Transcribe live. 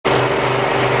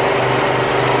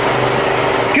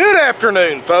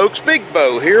Afternoon, folks. Big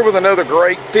Bo here with another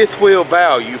great fifth wheel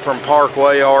value from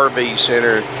Parkway RV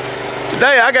Center.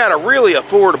 Today I got a really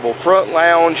affordable front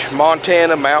lounge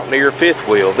Montana Mountaineer fifth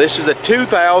wheel. This is a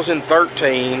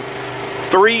 2013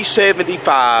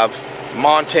 375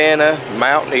 Montana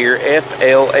Mountaineer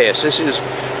FLS. This is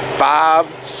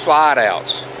 5 slide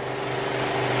outs.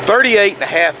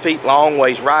 38.5 feet long,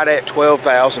 weighs right at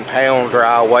 12,000 pound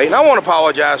dry weight. And I want to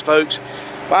apologize, folks.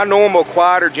 My normal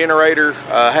quieter generator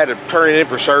had to turn it in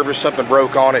for service. Something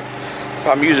broke on it.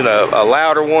 So I'm using a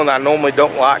louder one. I normally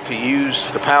don't like to use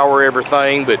to power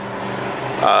everything, but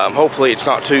hopefully it's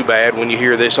not too bad when you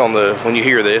hear this But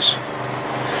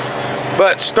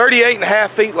it's 38.5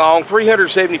 feet long,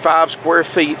 375 square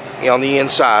feet on the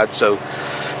inside. So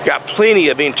got plenty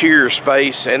of interior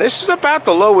space, and this is about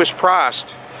the lowest priced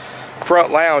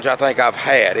front lounge I think I've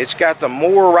had. It's got the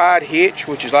More Ride hitch,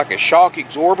 which is like a shock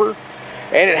absorber.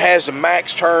 And it has the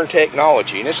max turn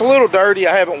technology. And it's a little dirty.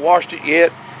 I haven't washed it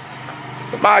yet.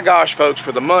 But my gosh, folks,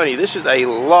 for the money, this is a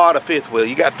lot of fifth wheel.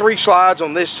 You got 3 slides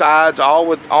on this side, all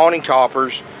with awning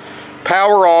toppers.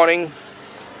 Power awning.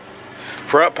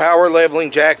 Front power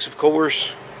leveling jacks, of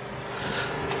course.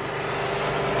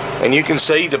 And you can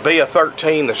see to be a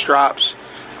 13, the stripes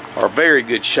are very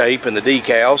good shape in the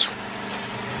decals.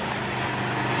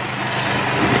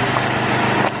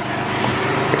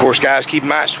 Of course, guys, keep in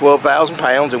mind it's 12,000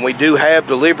 pounds, and we do have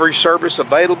delivery service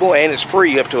available, and it's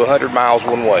free up to 100 miles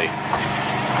one way.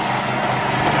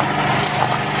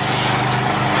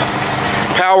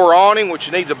 Power awning,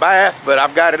 which needs a bath, but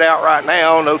I've got it out right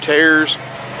now. No tears,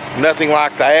 nothing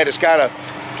like that. It's got a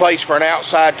place for an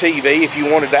outside TV if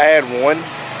you wanted to add one.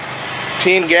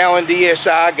 10-gallon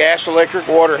DSI gas electric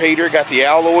water heater. Got the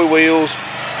alloy wheels.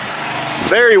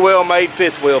 Very well made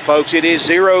fifth wheel, folks. It is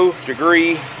 0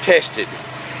 degree tested.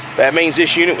 That means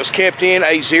this unit was kept in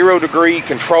a 0 degree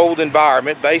controlled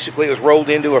environment. Basically, it was rolled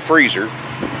into a freezer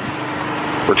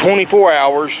for 24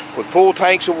 hours with full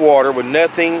tanks of water with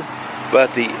nothing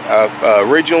but the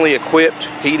originally equipped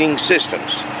heating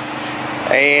systems.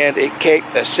 And it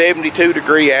kept a 72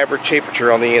 degree average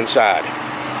temperature on the inside.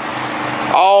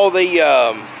 All the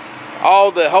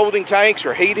holding tanks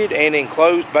are heated and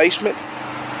enclosed basement.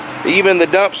 Even the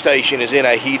dump station is in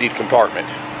a heated compartment.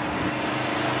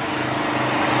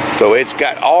 So it's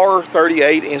got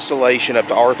R38 installation up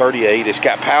to R38. It's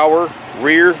got power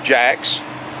rear jacks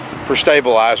for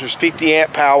stabilizers, 50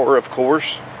 amp power, of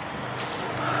course.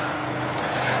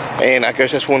 And I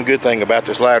guess that's one good thing about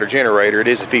this louder generator. It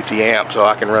is a 50 amp, so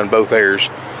I can run both airs.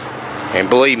 And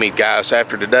believe me, guys,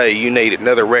 after today, you need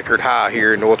another record high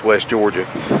here in northwest Georgia.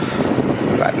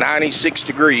 About 96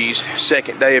 degrees,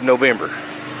 second day of November.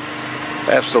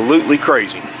 Absolutely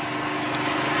crazy.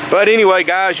 But anyway,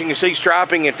 guys, you can see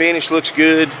striping and finish looks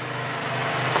good.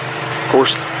 Of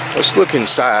course, let's look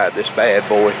inside this bad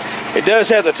boy. It does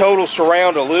have the total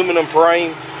surround aluminum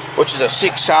frame, which is a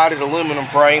 6-sided aluminum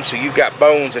frame, so you've got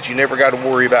bones that you never got to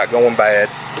worry about going bad.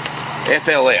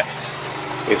 FLF.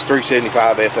 It's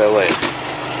 375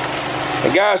 FLF.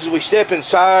 And guys, as we step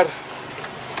inside,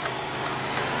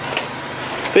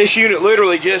 this unit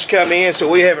literally just come in, so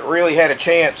we haven't really had a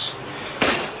chance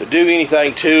to do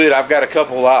anything to it. I've got a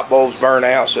couple of light bulbs burned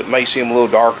out, so it may seem a little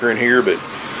darker in here, but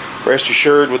rest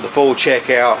assured with the full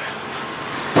checkout,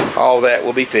 all that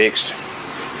will be fixed.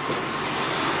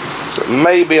 So it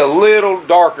may be a little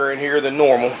darker in here than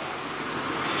normal.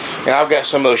 And I've got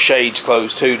some of those shades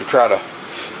closed too to try to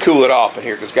cool it off in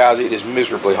here, because guys, it is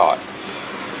miserably hot.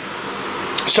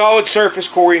 Solid surface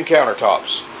Corian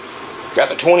countertops. Got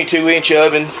the 22-inch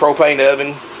oven, propane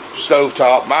oven,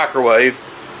 stovetop, microwave.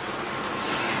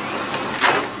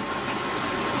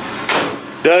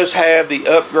 Does have the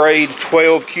upgrade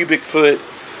 12 cubic foot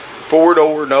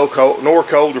 4-door nor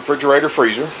cold refrigerator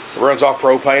freezer. It runs off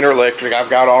propane or electric. I've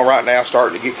got on right now,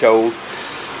 starting to get cold.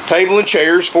 Table and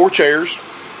chairs, 4 chairs.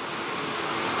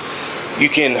 You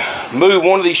can move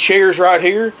one of these chairs right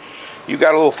here. You've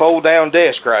got a little fold down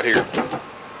desk right here.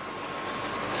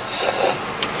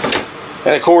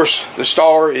 And of course, the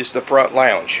star is the front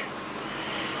lounge.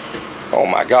 Oh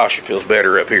my gosh, it feels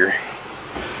better up here.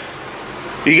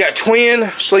 You got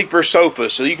twin sleeper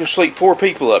sofas, so you can sleep 4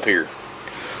 people up here.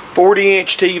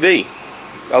 40-inch TV.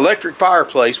 Electric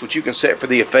fireplace, which you can set for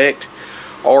the effect,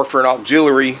 or for an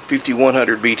auxiliary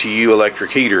 5100 BTU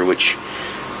electric heater, which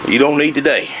you don't need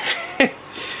today.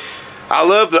 I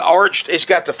love the arched, it's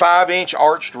got the 5-inch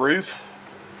arched roof,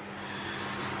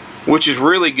 which is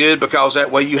really good because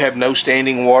that way you have no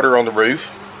standing water on the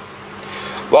roof.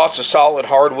 Lots of solid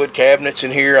hardwood cabinets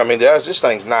in here. I mean, this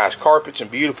thing's nice. Carpets in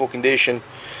beautiful condition.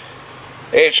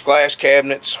 Etched glass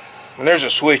cabinets. And there's a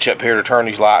switch up here to turn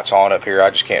these lights on up here. I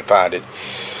just can't find it.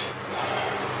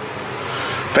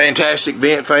 Fantastic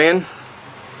vent fan.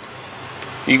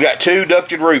 You got 2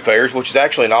 ducted roof airs, which is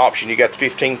actually an option. You got the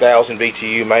 15,000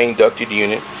 BTU main ducted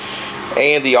unit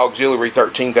and the auxiliary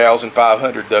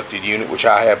 13,500 ducted unit, which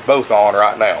I have both on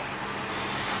right now.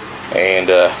 And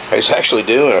it's actually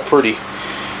doing a pretty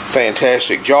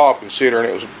fantastic job, considering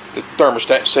it was, the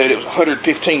thermostat said it was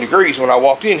 115 degrees when I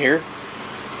walked in here,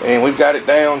 and we've got it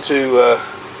down to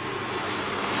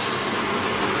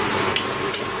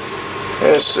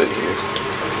let's see here.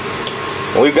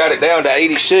 We've got it down to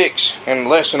 86 in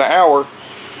less than an hour.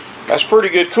 That's pretty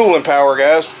good cooling power,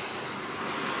 guys.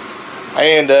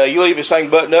 And you leave this thing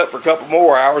buttoned up for a couple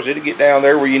more hours, it'll get down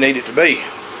there where you need it to be.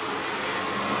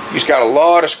 It's got a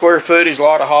lot of square footage, a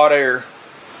lot of hot air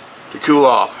to cool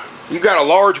off. You've got a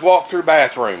large walk-through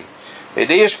bathroom. It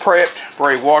is prepped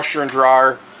for a washer and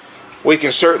dryer. We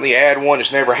can certainly add one.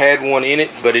 It's never had one in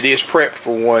it, but it is prepped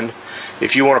for one.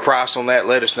 If you want a price on that,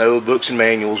 let us know. The books and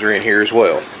manuals are in here as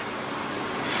well.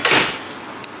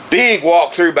 Big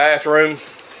walk-through bathroom.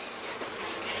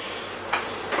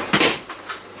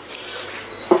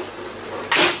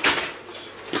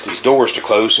 Get these doors to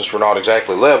close since we're not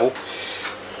exactly level.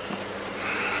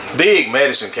 Big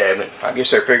medicine cabinet. I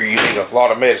guess they figure you need a lot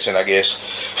of medicine, I guess.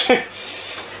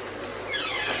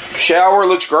 Shower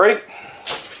looks great.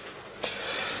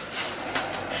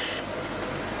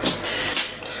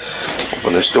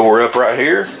 Open this door up right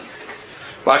here.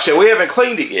 Like I said, we haven't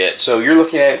cleaned it yet, so you're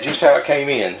looking at just how it came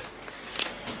in.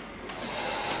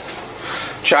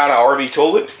 China RV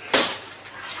toilet.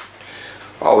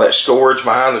 All that storage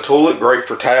behind the toilet, great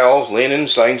for towels,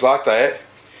 linens, things like that.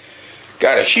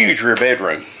 Got a huge rear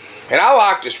bedroom. And I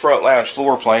like this front lounge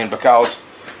floor plan because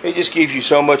it just gives you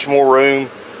so much more room.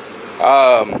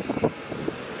 I'm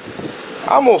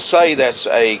going to say that's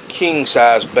a king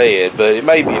size bed, but it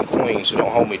may be a queen, so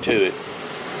don't hold me to it.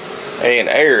 And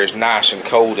air is nice and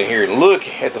cold in here. And look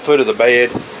at the foot of the bed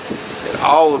and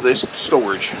all of this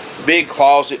storage. Big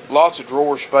closet, lots of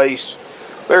drawer space.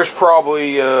 There's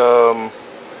probably 4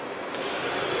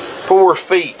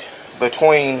 feet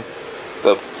between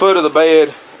the foot of the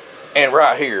bed and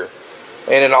right here.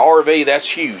 And in an RV, that's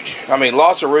huge. I mean,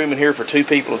 lots of room in here for 2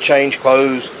 people to change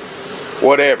clothes,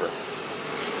 whatever.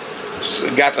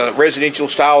 Got the residential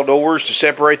style doors to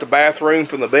separate the bathroom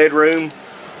from the bedroom.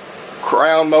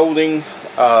 Crown molding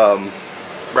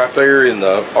right there in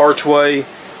the archway.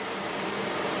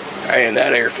 And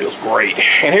that air feels great.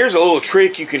 And here's a little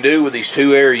trick you can do with these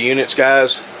 2 air units,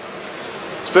 guys.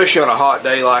 Especially on a hot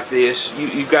day like this,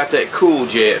 you've got that cool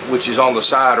jet, which is on the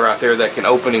side right there, that can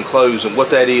open and close. And what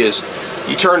that is,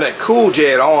 you turn that cool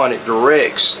jet on, it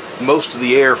directs most of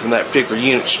the air from that particular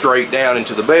unit straight down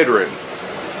into the bedroom.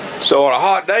 So on a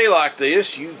hot day like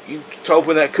this, you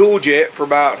open that cool jet for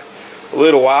about a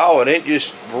little while, and it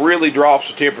just really drops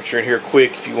the temperature in here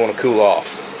quick if you want to cool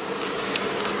off.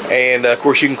 And of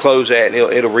course you can close that, and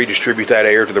it'll redistribute that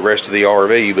air to the rest of the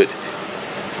RV. But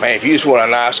man, if you just want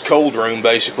a nice cold room,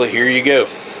 basically, here you go.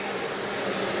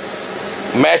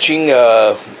 Matching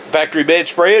factory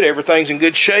bedspread. Everything's in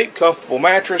good shape. Comfortable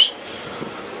mattress.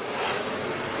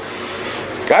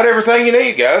 Got everything you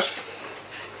need, guys.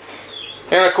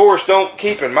 And of course, don't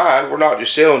keep in mind, we're not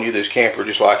just selling you this camper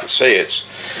just like it says.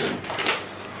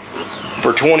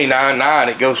 For $29.9,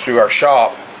 it goes through our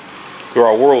shop, through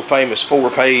our world famous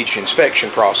 4-page inspection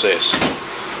process.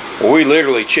 We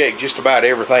literally check just about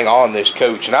everything on this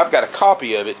coach, and I've got a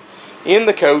copy of it in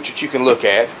the coach that you can look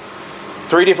at.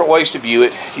 3 different ways to view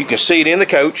it. You can see it in the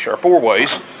coach, or 4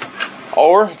 ways,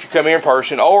 or if you come here in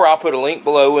person, or I'll put a link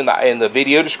below in the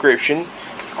video description.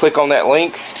 Click on that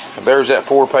link, and there's that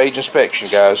 4-page inspection,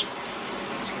 guys.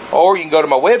 Or you can go to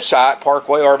my website,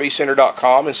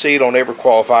 parkwayrvcenter.com, and see it on every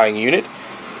qualifying unit.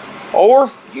 Or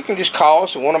you can just call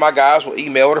us, and one of my guys will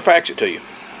email it or fax it to you.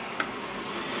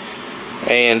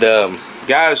 And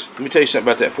guys, let me tell you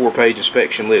something about that 4-page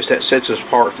inspection list. That sets us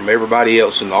apart from everybody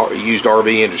else in the used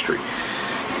RV industry.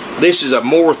 This is a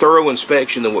more thorough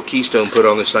inspection than what Keystone put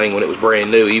on this thing when it was brand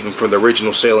new, even from the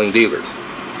original selling dealer.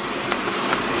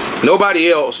 Nobody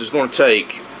else is going to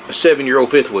take a 7-year-old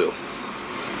fifth wheel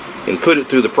and put it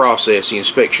through the process, the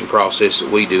inspection process that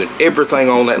we do. And everything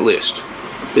on that list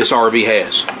this RV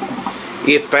has,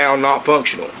 if found not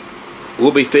functional,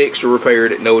 will be fixed or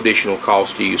repaired at no additional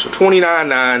cost to you. So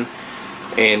 $29.9,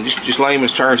 and just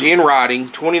layman's terms, in writing,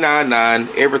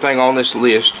 $29.9, everything on this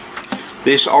list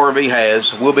this RV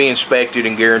has will be inspected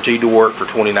and guaranteed to work for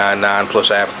 $29.9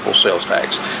 plus applicable sales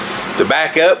tax. To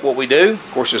back up what we do,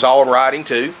 of course, it's all in writing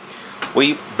too.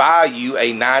 We buy you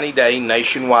a 90-day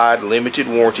nationwide limited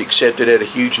warranty accepted at a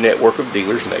huge network of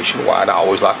dealers nationwide. I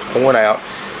always like to point out,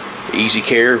 Easy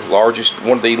Care,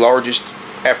 one of the largest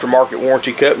aftermarket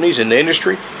warranty companies in the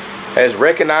industry has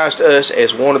recognized us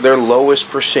as one of their lowest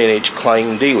percentage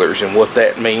claim dealers. And what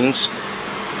that means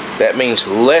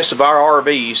less of our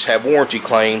RVs have warranty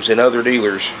claims than other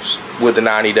dealers with a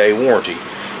 90-day warranty.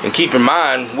 And keep in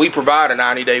mind, we provide a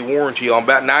 90-day warranty on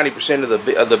about 90%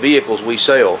 of the vehicles we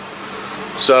sell.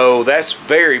 So that's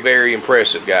very, very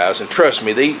impressive, guys. And trust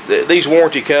me, these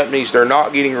warranty companies, they're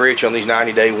not getting rich on these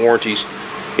 90-day warranties.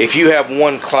 If you have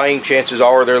one claim, chances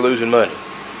are they're losing money.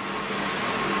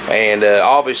 And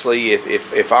obviously,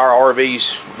 if our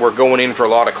RVs were going in for a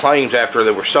lot of claims after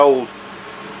they were sold,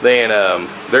 then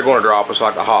they're going to drop us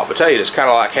like a hot potato. It's kind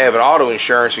of like having auto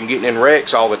insurance and getting in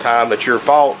wrecks all the time that's your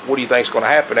fault. What do you think is going to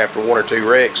happen after 1 or 2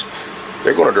 wrecks?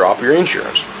 They're going to drop your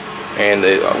insurance. And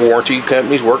the warranty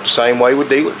companies work the same way with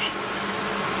dealers.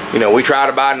 You know, we try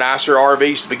to buy nicer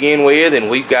RVs to begin with, and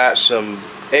we've got some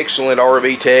excellent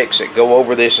RV techs that go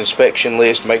over this inspection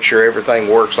list, make sure everything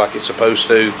works like it's supposed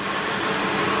to,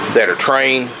 that are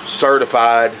trained,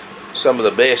 certified, some of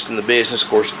the best in the business. Of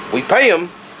course, we pay them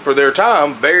for their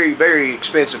time, very, very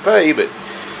expensive pay, but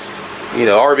you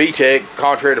know, RV tech,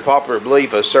 contrary to popular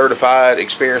belief, a certified,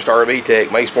 experienced RV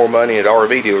tech makes more money at an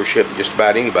RV dealership than just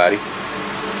about anybody.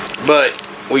 But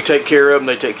we take care of them,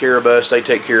 they take care of us, they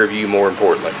take care of you, more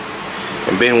importantly,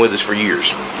 and been with us for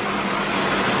years.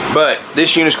 But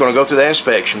this unit's going to go through that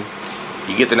inspection.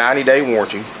 You get the 90-day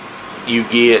warranty. You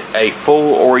get a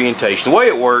full orientation. The way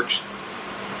it works,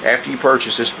 after you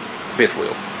purchase this fifth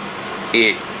wheel,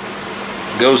 it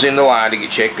goes in the line to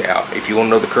get checked out. If you want to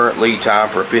know the current lead time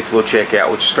for a fifth wheel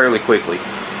checkout, which is fairly quickly,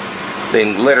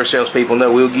 then let our salespeople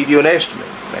know. We'll give you an estimate.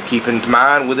 Now keep in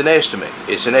mind, with an estimate,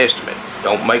 it's an estimate.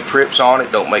 Don't make trips on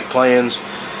it, don't make plans.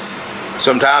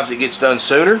 Sometimes it gets done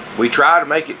sooner. We try to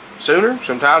make it sooner,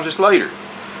 sometimes it's later.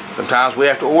 Sometimes we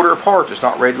have to order a part that's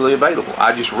not readily available.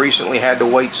 I just recently had to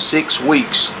wait 6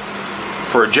 weeks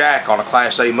for a jack on a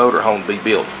Class A motorhome to be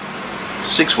built.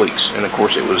 6 weeks, and of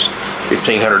course it was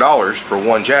 $1,500 for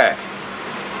one jack,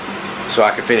 so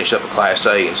I could finish up a Class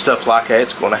A. And stuff like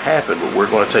that's going to happen, but we're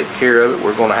going to take care of it.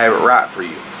 We're going to have it right for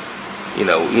you. You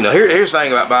know. Here's the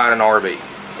thing about buying an RV,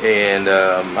 and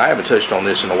I haven't touched on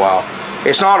this in a while.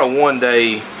 It's not a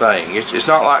one-day thing. It's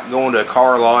not like going to a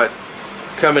car lot,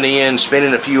 coming in,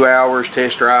 spending a few hours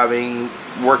test driving,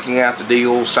 working out the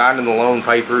deal, signing the loan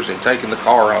papers, and taking the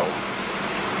car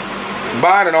home.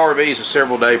 Buying an RV is a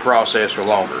several-day process or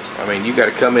longer. I mean, you got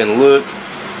to come in and look,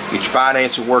 get your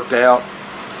financing worked out,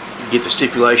 get the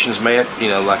stipulations met. You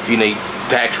know, like if you need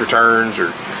tax returns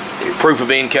or proof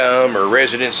of income or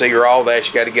residency or all that,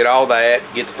 you got to get all that,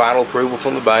 get the final approval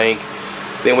from the bank.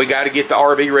 Then we got to get the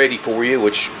RV ready for you,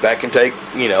 which that can take,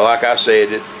 you know, like I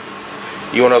said,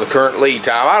 you want to know the current lead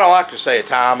time. I don't like to say a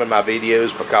time in my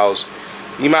videos because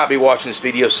you might be watching this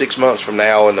video 6 months from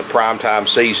now in the prime time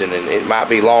season, and it might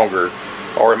be longer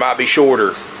or it might be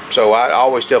shorter. So I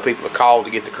always tell people to call to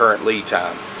get the current lead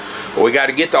time. But we got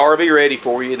to get the RV ready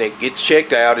for you, and it gets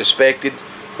checked out, inspected.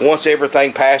 Once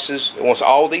everything passes, once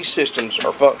all these systems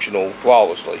are functional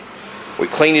flawlessly, we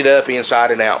clean it up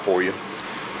inside and out for you.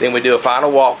 Then we do a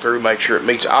final walkthrough, make sure it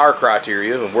meets our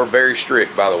criteria, and we're very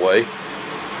strict, by the way.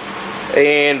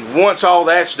 And once all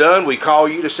that's done, we call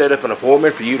you to set up an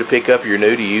appointment for you to pick up your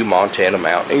new-to-you Montana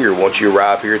Mountaineer once you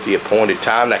arrive here at the appointed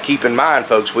time. Now keep in mind,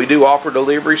 folks, we do offer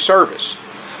delivery service,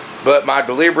 but my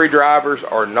delivery drivers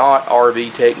are not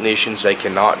RV technicians. They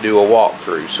cannot do a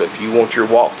walkthrough. So if you want your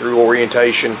walkthrough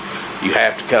orientation, you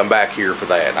have to come back here for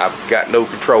that. I've got no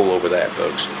control over that,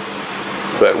 folks.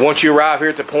 But once you arrive here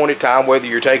at the appointed time, whether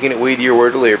you're taking it with you or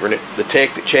we're delivering it, the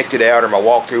tech that checked it out, or my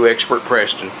walkthrough expert,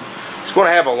 Preston, it's going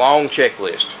to have a long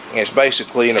checklist, and it's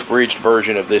basically an abridged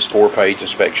version of this 4-page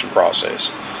inspection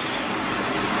process.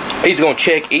 He's going to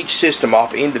check each system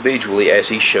off individually as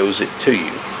he shows it to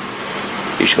you.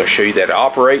 He's going to show you that it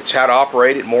operates, how to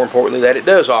operate it, more importantly, that it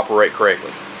does operate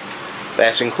correctly.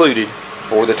 That's included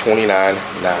for the $29.9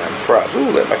 price.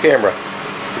 Ooh, let my camera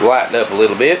lighten up a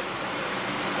little bit.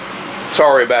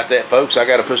 Sorry about that, folks. I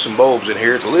got to put some bulbs in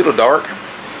here. It's a little dark,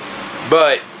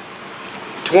 but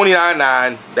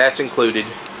 $29.9, that's included.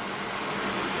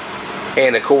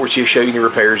 And of course, he'll show you the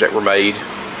repairs that were made.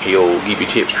 He'll give you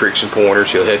tips, tricks, and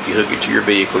pointers. He'll help you hook it to your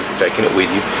vehicle if you're taking it with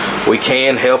you. We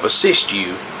can help assist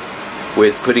you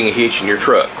with putting a hitch in your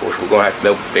truck. Of course, we're going to have to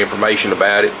know information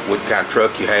about it, what kind of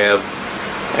truck you have.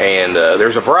 And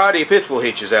there's a variety of fifth wheel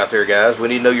hitches out there, guys. We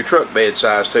need to know your truck bed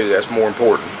size too. That's more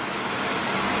important.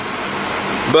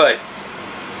 But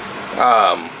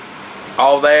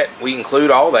all that, we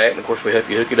include all that, and of course we help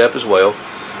you hook it up as well.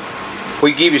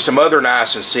 We give you some other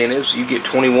nice incentives. You get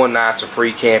 21 nights of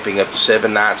free camping, up to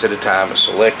 7 nights at a time at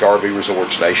select RV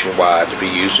resorts nationwide, to be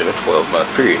used in a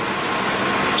 12-month period.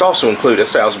 It's also included,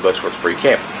 that's $1,000 worth of free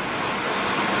camping.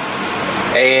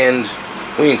 And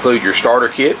we include your starter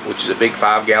kit, which is a big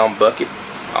 5-gallon bucket,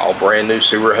 all brand new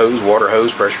sewer hose, water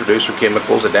hose, pressure reducer,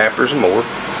 chemicals, adapters, and more.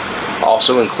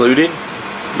 Also included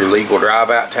your legal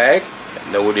drive-out tag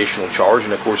at no additional charge.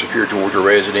 And of course, if you're a Georgia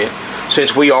resident,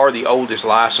 since we are the oldest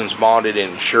licensed, bonded,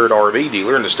 and insured RV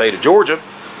dealer in the state of Georgia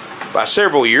by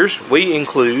several years, we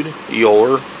include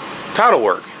your title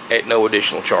work at no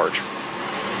additional charge.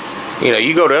 You know,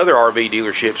 you go to other RV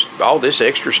dealerships, all this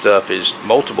extra stuff is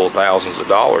multiple thousands of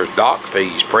dollars. Dock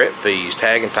fees, prep fees,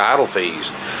 tag and title fees,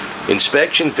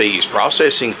 inspection fees,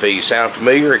 processing fees. Sound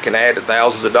familiar? It can add to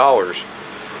thousands of dollars.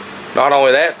 Not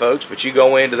only that, folks, but you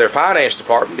go into their finance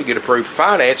department to get approved for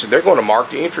finance, and they're going to mark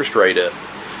the interest rate up.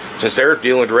 Since they're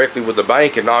dealing directly with the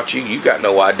bank and not you, you've got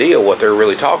no idea what they're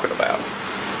really talking about,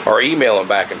 or emailing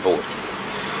back and forth.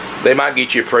 They might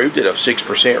get you approved at a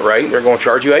 6% rate, and they're going to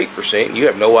charge you 8%, and you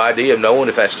have no idea of knowing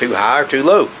if that's too high or too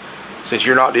low, since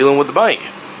you're not dealing with the bank,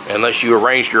 unless you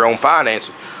arranged your own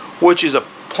financing, which is a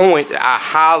point that I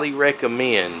highly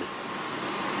recommend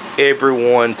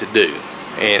everyone to do.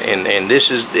 And this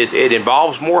is, it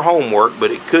involves more homework, but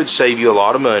it could save you a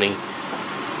lot of money.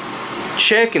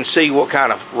 Check and see what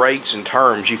kind of rates and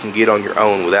terms you can get on your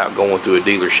own without going through a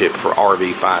dealership for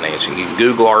RV financing. You can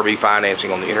Google RV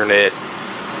financing on the internet.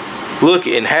 Look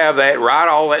and have that, write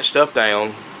all that stuff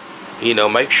down. You know,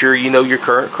 make sure you know your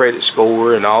current credit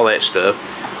score and all that stuff.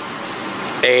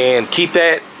 And keep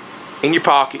that in your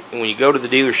pocket. And when you go to the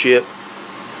dealership,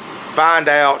 find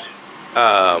out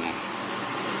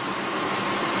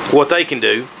what they can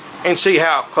do and see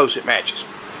how close it matches.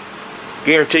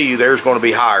 Guarantee you there's going to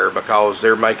be higher because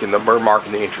they're marking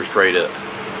the interest rate up.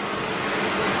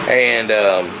 And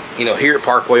you know, here at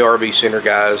Parkway RV Center,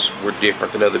 guys, we're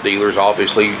different than other dealers.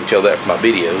 Obviously, you can tell that from my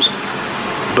videos.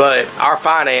 But our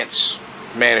finance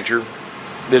manager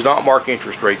does not mark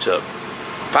interest rates up.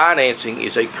 Financing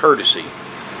is a courtesy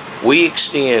we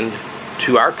extend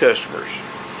to our customers,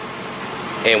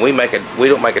 and we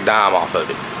don't make a dime off of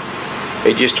it.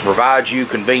 It just provides you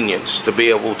convenience to be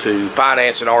able to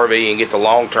finance an RV and get the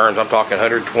long terms. I'm talking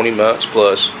 120 months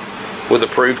plus with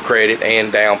approved credit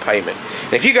and down payment.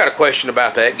 And if you got a question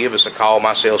about that, give us a call.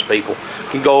 My salespeople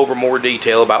can go over more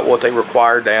detail about what they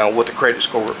require down, what the credit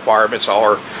score requirements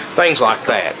are, things like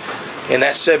that. And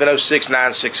that's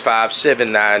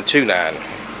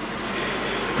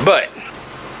 706-965-7929. But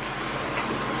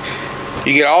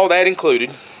you get all that included.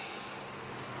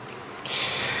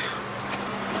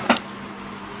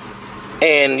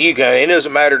 And it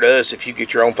doesn't matter to us if you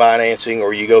get your own financing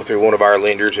or you go through one of our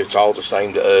lenders. It's all the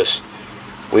same to us.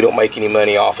 We don't make any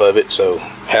money off of it. So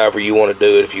however you want to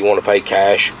do it, if you want to pay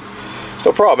cash,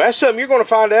 no problem. That's something you're going to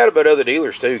find out about other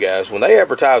dealers too, guys. When they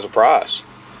advertise a price,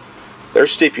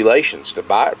 there's stipulations to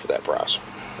buy it for that price.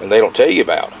 And they don't tell you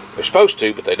about it. They're supposed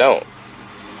to, but they don't.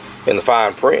 In the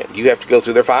fine print, you have to go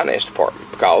through their finance department.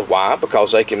 Because why?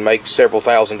 Because they can make several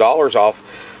 $1,000s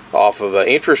off of an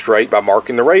interest rate by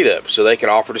marking the rate up. So they can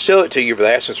offer to sell it to you for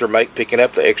that, since they're picking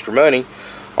up the extra money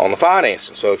on the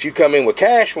financing. So if you come in with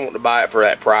cash and want to buy it for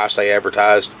that price they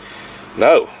advertised,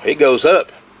 no, it goes up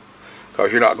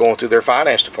because you're not going through their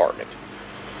finance department.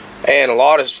 And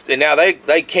now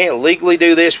they can't legally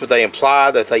do this, but they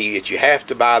imply that you have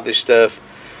to buy this stuff.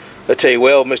 They tell you,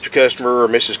 well, Mr. Customer or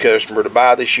Mrs. Customer, to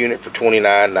buy this unit for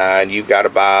 $29.9, you've got to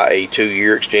buy a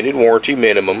 2-year extended warranty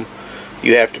minimum.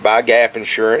 You have to buy gap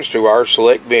insurance through our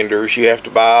select vendors. You have to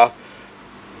buy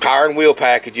tire and wheel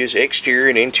packages, exterior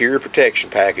and interior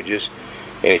protection packages.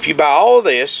 And if you buy all of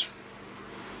this,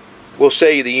 we'll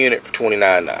sell you the unit for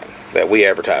 $29.9 that we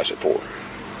advertise it for.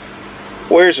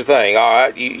 Well, here's the thing. All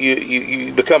right,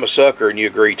 you become a sucker and you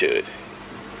agree to it.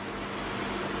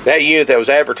 That unit that was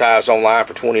advertised online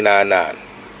for $29.9,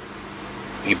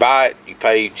 you buy it, you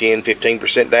pay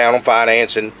 10-15% down on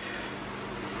financing,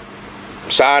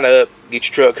 sign up, get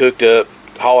your truck hooked up,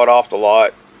 haul it off the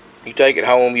lot. You take it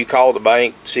home, you call the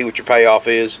bank, see what your payoff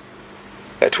is.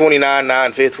 That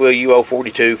 $29.9 fifth wheel you owe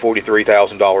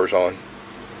 $43,000 on.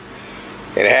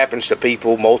 And it happens to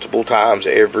people multiple times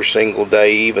every single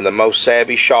day. Even the most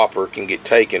savvy shopper can get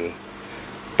taken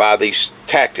by these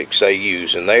tactics they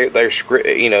use. And they're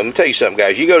you know, let me tell you something,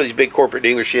 guys. You go to these big corporate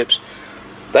dealerships,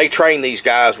 they train these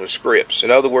guys with scripts. In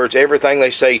other words, everything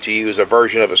they say to you is a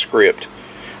version of a script.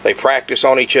 They practice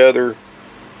on each other.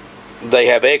 They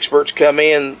have experts come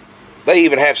in. They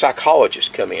even have psychologists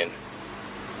come in.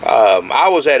 I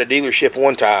was at a dealership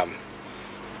one time,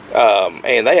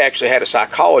 and they actually had a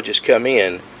psychologist come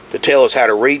in to tell us how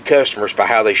to read customers by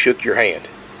how they shook your hand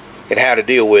and how to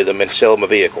deal with them and sell them a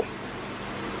vehicle.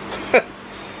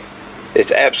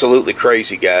 It's absolutely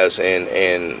crazy, guys, and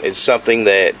it's something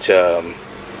that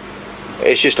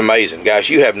it's just amazing, guys.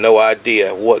 You have no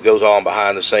idea what goes on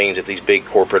behind the scenes at these big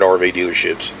corporate RV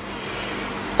dealerships.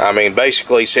 I mean,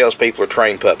 basically, salespeople are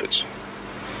trained puppets,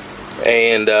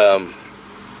 and their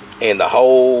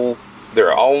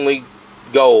only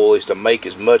goal is to make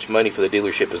as much money for the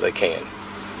dealership as they can.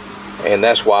 And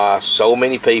that's why so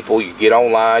many people, you get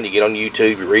online, you get on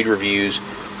YouTube, you read reviews,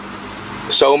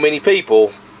 so many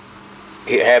people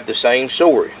have the same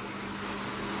story.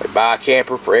 They buy a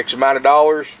camper for X amount of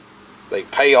dollars, they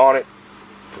pay on it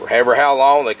for however how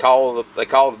long, they call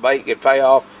the bank, get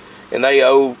payoff, and they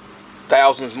owe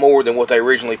thousands more than what they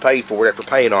originally paid for it after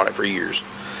paying on it for years.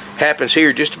 Happens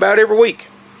here just about every week.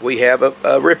 We have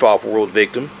a rip-off world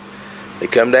victim. They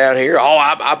come down here. Oh,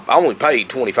 I only paid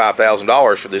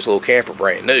 $25,000 for this little camper,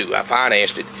 brand new. I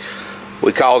financed it.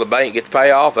 We call the bank, get the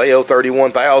payoff. They owe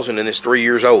 $31,000 and it's 3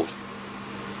 years old.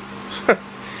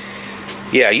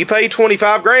 Yeah, you paid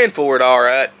 25 grand for it, all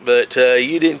right, but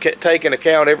you didn't take into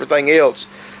account everything else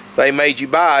they made you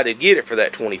buy to get it for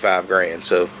that 25 grand.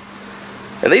 So,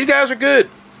 and these guys are good.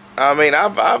 I mean,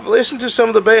 I've listened to some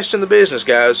of the best in the business,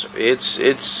 guys.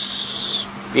 It's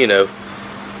you know,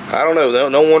 I don't know.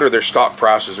 No wonder their stock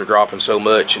prices are dropping so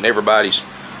much, and everybody's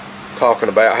talking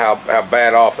about how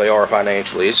bad off they are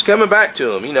financially. It's coming back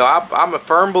to them. You know, I'm a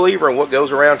firm believer in what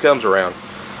goes around comes around.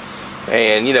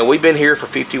 And, you know, we've been here for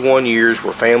 51 years.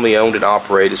 We're family owned and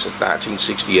operated since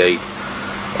 1968.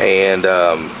 And,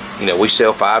 you know, we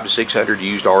sell 500 to 600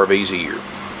 used RVs a year.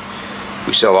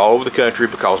 We sell all over the country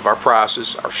because of our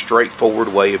prices, our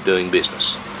straightforward way of doing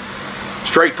business.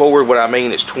 Straightforward, what I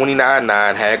mean is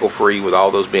 $29.9 haggle free with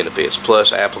all those benefits,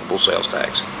 plus applicable sales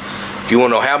tax. If you want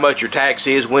to know how much your tax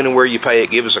is, when and where you pay it,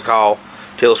 give us a call.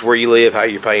 Tell us where you live, how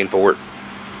you're paying for it.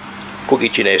 We'll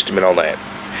get you an estimate on that.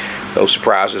 No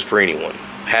surprises for anyone.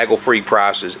 Haggle-free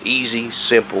prices, easy,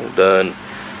 simple, done.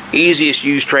 Easiest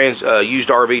used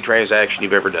RV transaction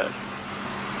you've ever done.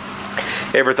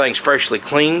 Everything's freshly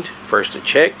cleaned, freshly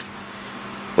checked.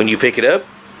 When you pick it up,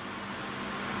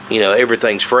 you know,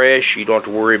 everything's fresh. You don't have to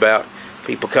worry about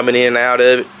people coming in and out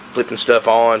of it, flipping stuff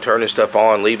on, turning stuff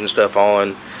on, leaving stuff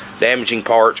on, damaging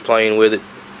parts, playing with it.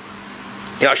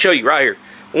 You know, I'll show you right here.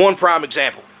 One prime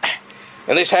example.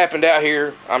 And this happened out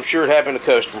here. I'm sure it happened to a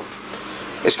customer.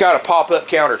 It's got a pop-up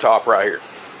countertop right here.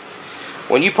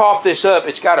 When you pop this up,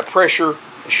 it's got a pressure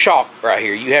shock right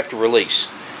here you have to release.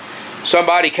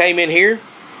 Somebody came in here,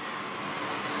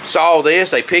 saw this,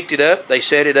 they picked it up, they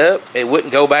set it up, it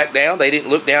wouldn't go back down. They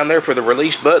didn't look down there for the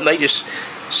release button. They just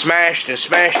smashed and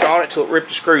smashed on it till it ripped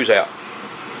the screws out.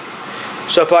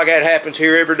 Stuff like that happens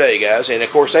here every day, guys. And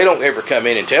of course, they don't ever come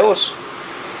in and tell us.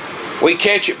 We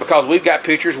catch it because we've got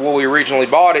pictures where we originally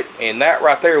bought it, and that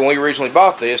right there, when we originally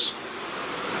bought this,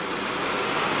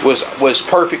 was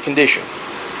perfect condition.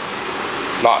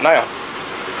 Not now.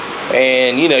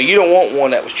 And you know, you don't want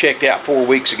one that was checked out 4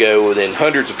 weeks ago, and then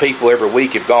hundreds of people every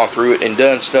week have gone through it and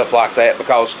done stuff like that,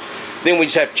 because then we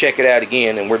just have to check it out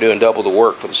again, and we're doing double the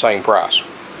work for the same price.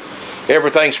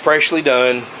 Everything's freshly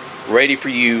done, ready for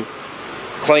you,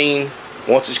 clean.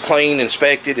 Once it's clean,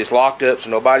 inspected, it's locked up so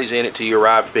nobody's in it till you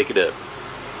arrive to pick it up.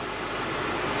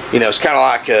 You know, it's kind of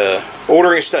like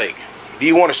ordering a steak. Do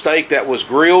you want a steak that was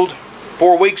grilled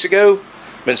 4 weeks ago,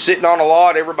 been sitting on a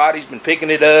lot, everybody's been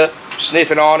picking it up,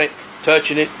 sniffing on it,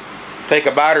 touching it, take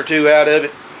a bite or two out of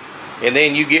it, and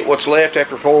then you get what's left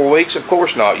after 4 weeks? Of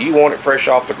course not. You want it fresh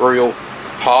off the grill,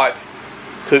 hot,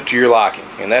 cooked to your liking.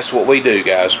 And that's what we do,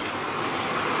 guys.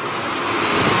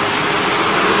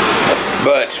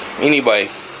 But anyway,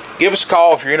 give us a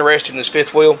call if you're interested in this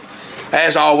fifth wheel.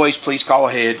 As always, please call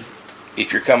ahead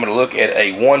if you're coming to look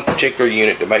at one particular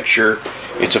unit to make sure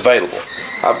it's available.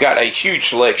 I've got a huge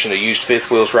selection of used fifth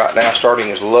wheels right now,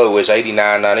 starting as low as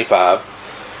 $89.95.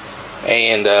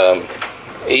 And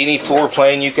any floor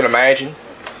plan you can imagine.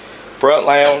 Front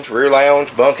lounge, rear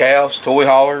lounge, bunkhouse, toy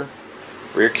hauler,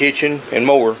 rear kitchen, and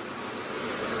more.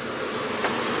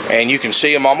 And you can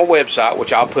see them on my website,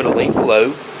 which I'll put a link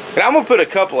below. And I'm going to put a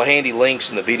couple of handy links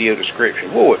in the video description.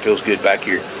 Whoa, it feels good back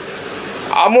here.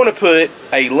 I'm going to put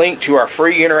a link to our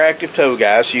free interactive tow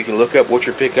guide so you can look up what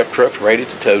your pickup truck's rated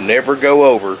to tow. Never go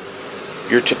over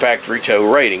your factory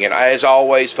tow rating. And as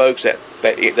always, folks,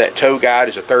 that tow guide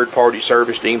is a third-party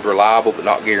service deemed reliable but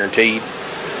not guaranteed.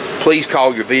 Please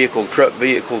call your truck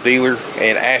vehicle dealer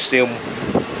and ask them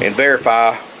and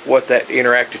verify what that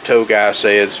interactive tow guide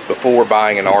says before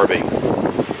buying an RV.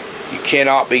 You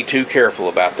cannot be too careful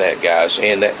about that, guys.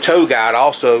 And that tow guide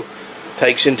also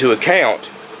takes into account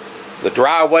the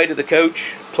dry weight of the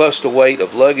coach plus the weight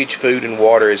of luggage, food, and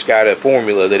water. It's got a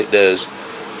formula that it does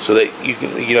so that you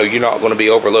can, you're not going to be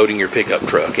overloading your pickup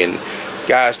truck. And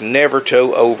guys, never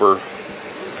tow over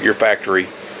your factory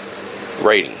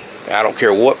rating. I don't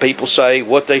care what people say,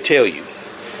 what they tell you.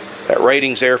 That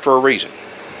rating's there for a reason.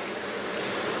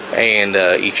 And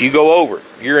if you go over it,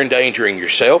 you're endangering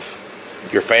yourself,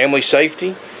 your family's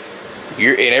safety,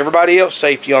 and everybody else's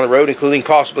safety on the road, including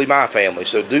possibly my family.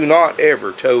 So do not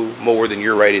ever tow more than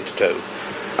you're rated to tow.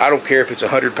 I don't care if it's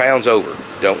 100 pounds over.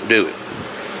 Don't do it.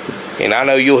 And I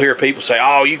know you'll hear people say,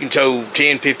 oh, you can tow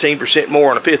 10-15%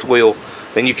 more on a fifth wheel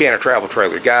than you can a travel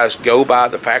trailer. Guys, go by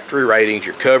the factory ratings.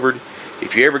 You're covered.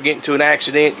 If you ever get into an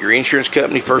accident, your insurance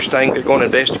company, first thing they're going to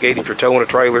investigate if you're towing a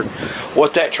trailer,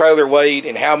 what that trailer weighed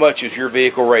and how much is your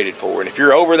vehicle rated for. And if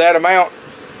you're over that amount,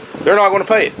 they're not going to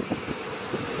pay it.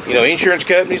 Insurance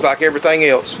companies, like everything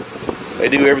else, they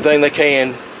do everything they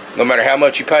can, no matter how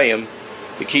much you pay them,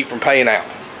 to keep from paying out.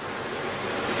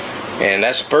 And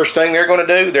that's the first thing they're going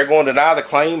to do. They're going to deny the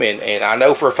claim, and I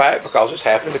know for a fact because it's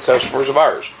happened to customers of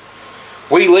ours.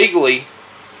 We legally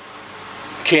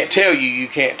can't tell you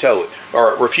can't tow it,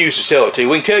 or refuse to sell it to you.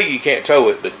 We can tell you can't tow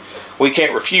it, but we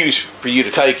can't refuse for you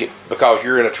to take it because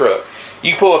you're in a truck.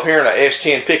 You pull up here in an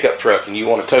S10 pickup truck and you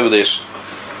want to tow this,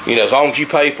 as long as you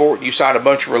pay for it, you sign a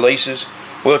bunch of releases,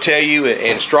 we'll tell you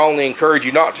and strongly encourage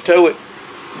you not to tow it.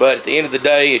 But at the end of the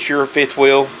day, it's your fifth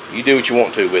wheel. You do what you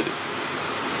want to with it.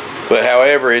 But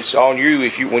however, it's on you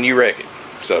when you wreck it.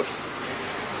 So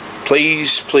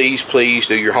please, please, please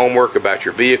do your homework about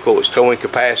your vehicle, its towing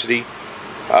capacity.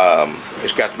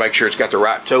 It's got to make sure it's got the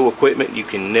right tow equipment. You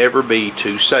can never be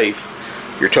too safe.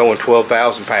 You're towing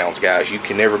 12,000 pounds, guys. You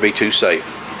can never be too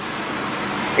safe.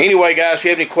 Anyway, guys, if you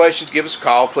have any questions, give us a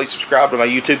call. Please subscribe to my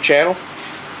YouTube channel.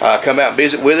 Come out and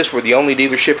visit with us. We're the only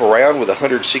dealership around with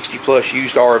 160 plus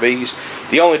used RVs.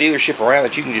 The only dealership around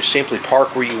that you can just simply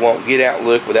park where you want, get out and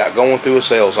look without going through a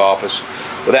sales office,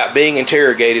 without being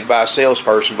interrogated by a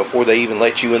salesperson before they even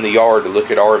let you in the yard to look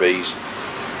at RVs.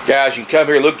 Guys, you can come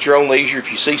here, look at your own leisure.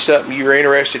 If you see something you're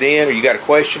interested in or you got a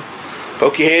question,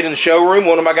 poke your head in the showroom.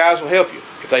 One of my guys will help you.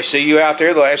 If they see you out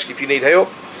there, they'll ask you if you need help.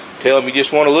 Tell them you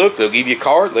just want to look. They'll give you a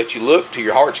card, let you look to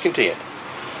your heart's content.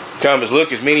 Come and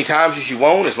look as many times as you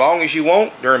want, as long as you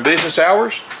want, during business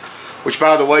hours, which,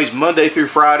 by the way, is Monday through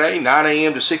Friday, 9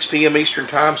 a.m. to 6 p.m. Eastern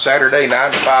Time, Saturday,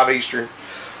 9 to 5 Eastern,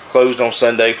 closed on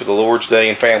Sunday for the Lord's Day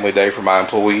and Family Day for my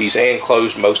employees, and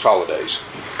closed most holidays.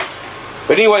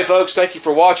 But anyway, folks, thank you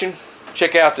for watching.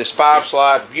 Check out this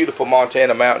 5-slide, beautiful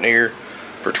Montana Mountaineer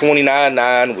for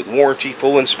 $29.9 with warranty,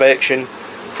 full inspection,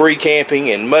 free camping,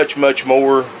 and much, much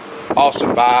more.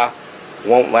 Awesome buy.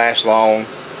 Won't last long.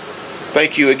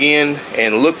 Thank you again,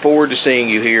 and look forward to seeing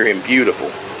you here in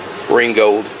beautiful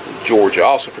Ringgold, Georgia.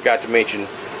 Also forgot to mention,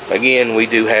 again, we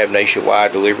do have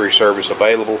nationwide delivery service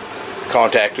available.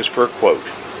 Contact us for a quote.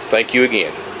 Thank you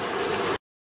again.